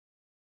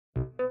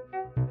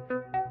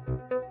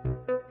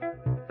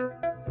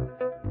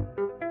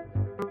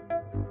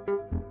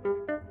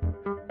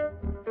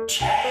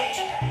And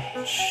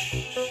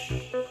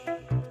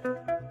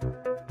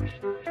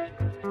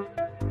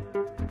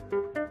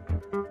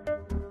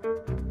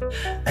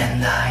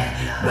I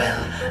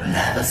will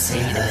never see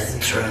the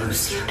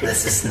truth.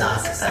 This is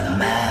not a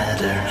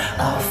matter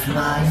of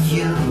my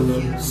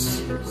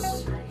use.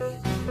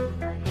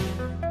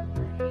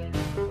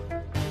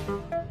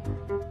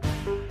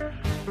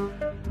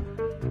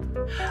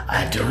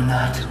 I do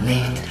not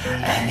need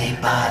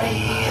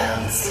anybody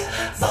else.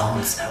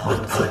 Bones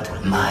would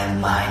put my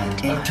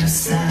mind into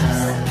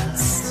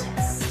sense.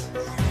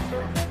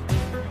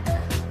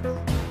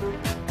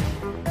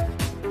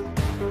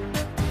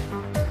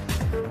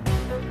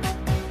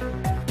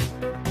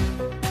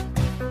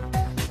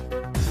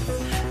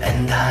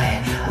 And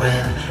I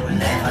will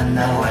never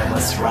know I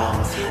was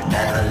wrong.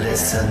 Never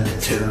listen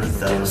to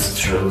those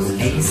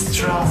truly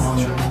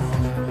strong.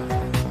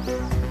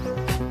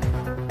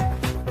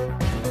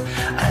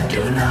 I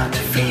do not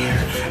fear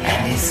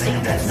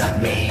anything that's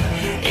not me.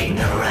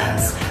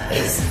 Ignorance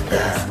is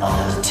the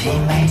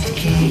ultimate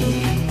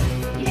key.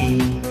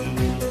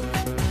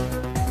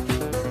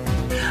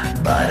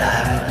 But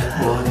I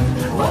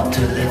wouldn't want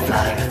to live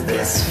like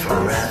this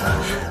forever.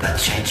 But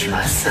change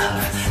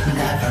myself,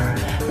 never,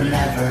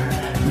 never,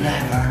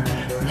 never,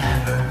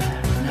 never,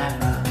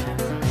 never.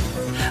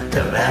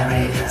 The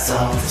very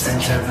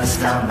soft shivers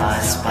down my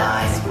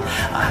spine.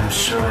 I'm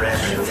sure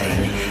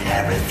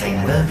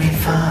everything will be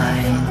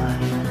fine.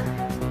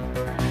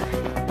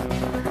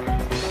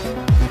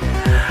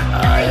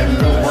 I am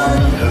the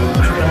one who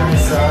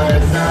cries all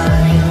at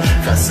night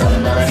for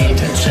somebody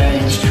to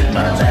change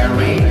my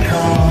very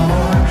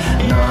core.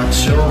 Not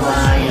sure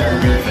why I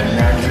live in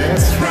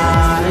endless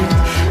fright,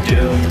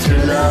 doomed to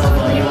love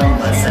on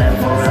myself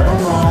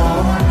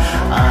forevermore.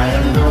 I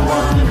am the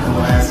one who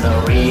has no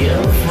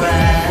real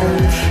friend.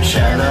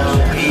 Shallow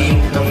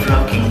people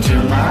flocking to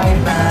my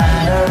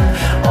banner,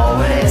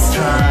 always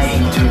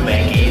trying to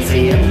make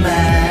easy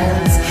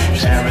amends,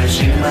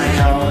 cherishing my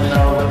own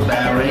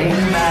overbearing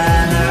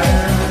manner.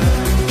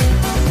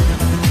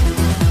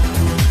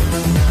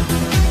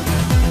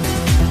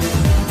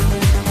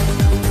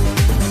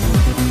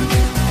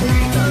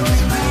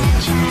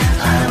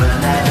 I will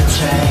never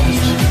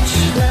change.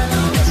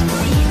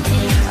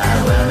 I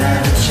will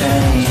never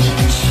change.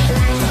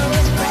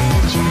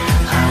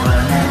 I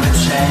will never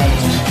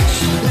change.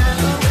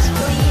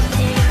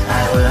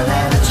 I will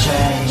never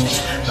change.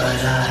 But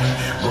I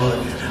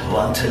would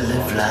want to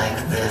live like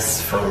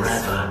this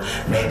forever.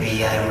 Maybe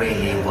I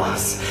really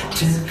was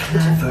too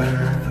clever.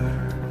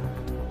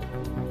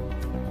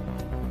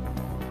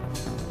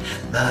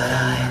 But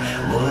I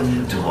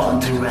wouldn't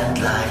want to end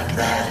like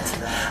that.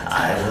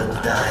 I would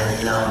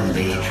die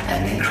lonely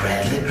and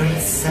incredibly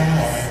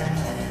sad.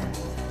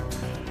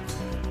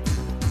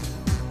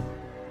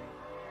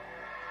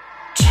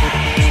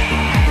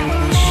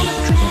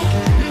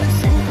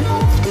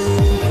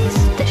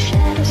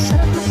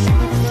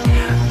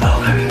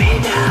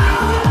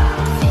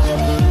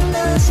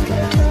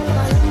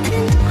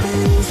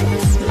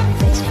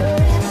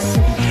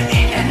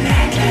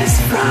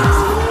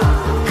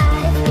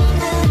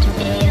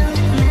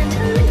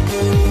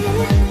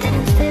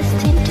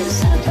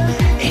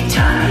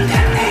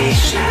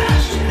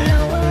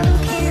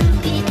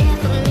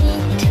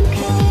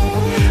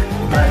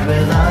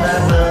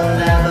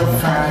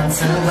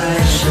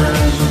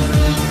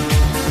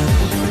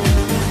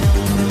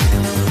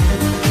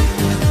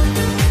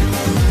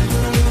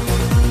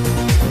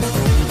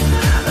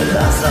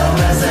 Love's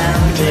always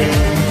empty.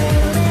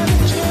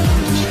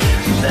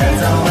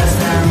 There's always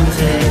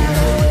empty.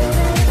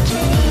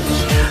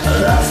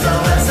 Love's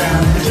always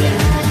empty.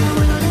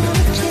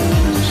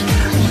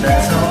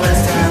 There's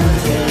always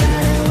empty.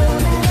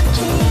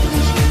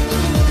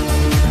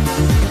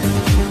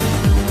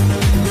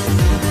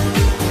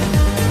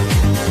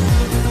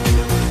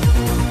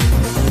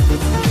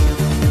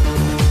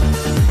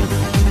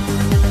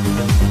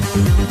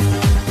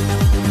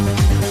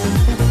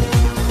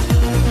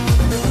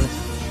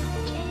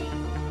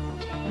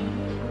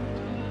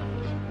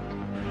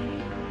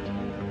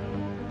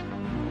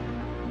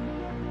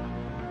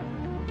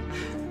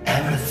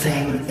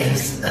 Everything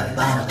is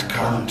about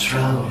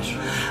control.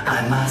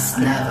 I must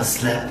never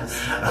slip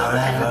or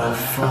ever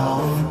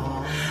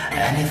fall.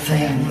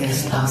 Anything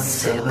is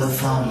possible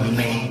for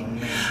me.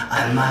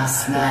 I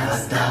must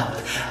never doubt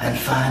and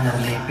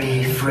finally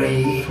be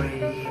free.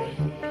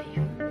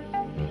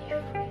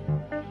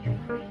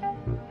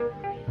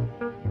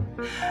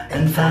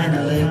 And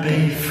finally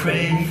be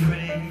free.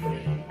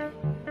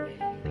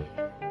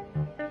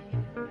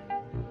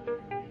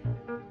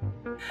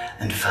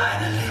 And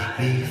finally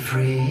be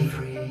free.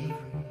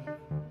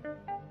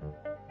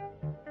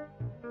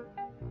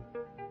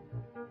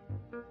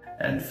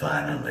 And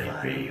finally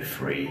be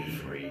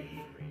free.